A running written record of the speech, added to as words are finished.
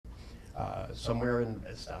somewhere in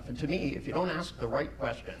this stuff. And to me, if you don't ask the right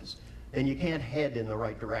questions, then you can't head in the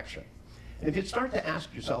right direction. And if you start to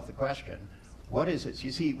ask yourself the question, what is it?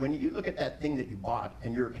 You see, when you look at that thing that you bought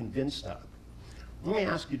and you're convinced of, let me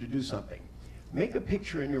ask you to do something. Make a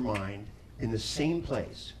picture in your mind in the same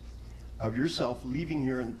place of yourself leaving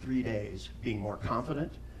here in 3 days, being more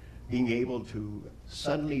confident, being able to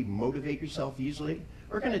suddenly motivate yourself easily.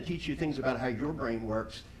 We're going to teach you things about how your brain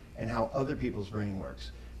works and how other people's brain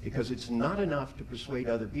works. Because it's not enough to persuade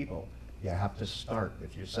other people. You have to start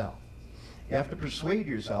with yourself. You have to persuade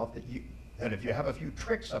yourself that if you have a few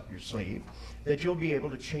tricks up your sleeve, that you'll be able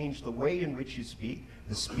to change the way in which you speak,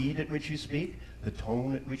 the speed at which you speak, the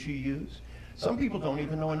tone at which you use. Some people don't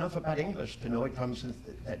even know enough about English to know it comes in,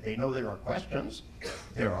 that they know there are questions,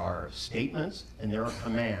 there are statements, and there are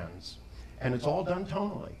commands. And it's all done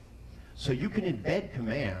tonally. So you can embed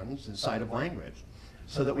commands inside of language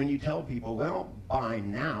so that when you tell people, well, by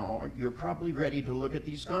now, you're probably ready to look at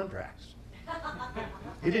these contracts.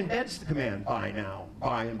 It embeds the command, by now,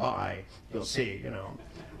 by and by, you'll see,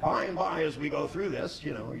 By and by, as we go through this,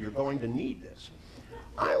 you're going to need this.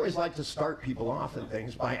 I always like to start people off in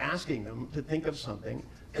things by asking them to think of something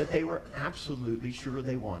that they were absolutely sure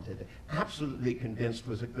they wanted, absolutely convinced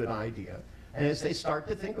was a good idea. And as they start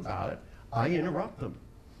to think about it, I interrupt them.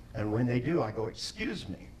 And when they do, I go, excuse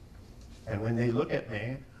me. And when they look at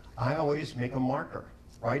me, I always make a marker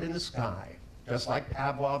right in the sky, just like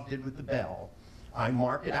Pavlov did with the bell. I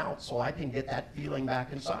mark it out so I can get that feeling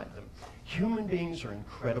back inside them. Human beings are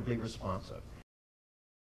incredibly responsive.